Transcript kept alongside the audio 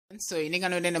Friends, so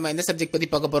இன்னைக்கான video நம்ம எந்த சப்ஜெக்ட் பற்றி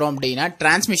பார்க்க போகிறோம் அப்படின்னா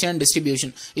டிரான்ஸ்மிஷன் அண்ட்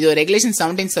டிஸ்ட்ரிபியூஷன். இது ஒரு ரெகுலேஷன்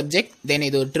 17 சப்ஜெக்ட். தென்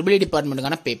இது ஒரு ட்ரிபிள்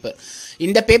டிபார்ட்மெண்ட்டுக்கான பேப்பர்.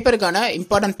 இந்த பேப்பருக்கான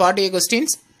important part A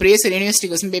questions, previous university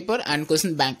question paper and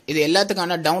question bank, இது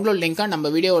எல்லாத்துக்கான டவுன்லோட் லிங்காக நம்ம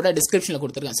வீடியோட டிஸ்கிரிப்ஷனில்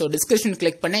கொடுத்துருக்கேன். ஸோ டிஸ்கிரிப்ஷன்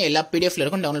கிளிக் பண்ணி எல்லா பிடிஎஃப்ல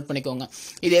இருக்கும், டவுன்லோட் பண்ணிக்கோங்க.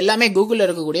 இது எல்லாமே கூகுளில்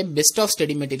இருக்கக்கூடிய best of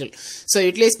study material. So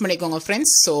utilise பண்ணிக்கோங்க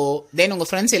ஃப்ரெண்ட்ஸ். ஸோ தென் உங்கள்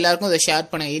ஃப்ரெண்ட்ஸ் எல்லாருக்கும் அதை ஷேர்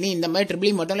பண்ணுங்க. இனி இந்த மாதிரி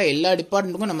ட்ரிபிள் மட்டும் இல்லை, எல்லா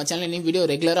டிபார்ட்மெண்ட்டுக்கும் நம்ம சேனல் இனி வீடியோ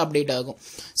ரெகுலராக அப்டேட் ஆகும்.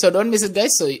 So don't miss it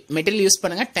guys. So material use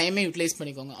பண்ணுங்க, டைமை யூட்டிலைஸ்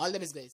பண்ணிக்கோங்க. All the best guys.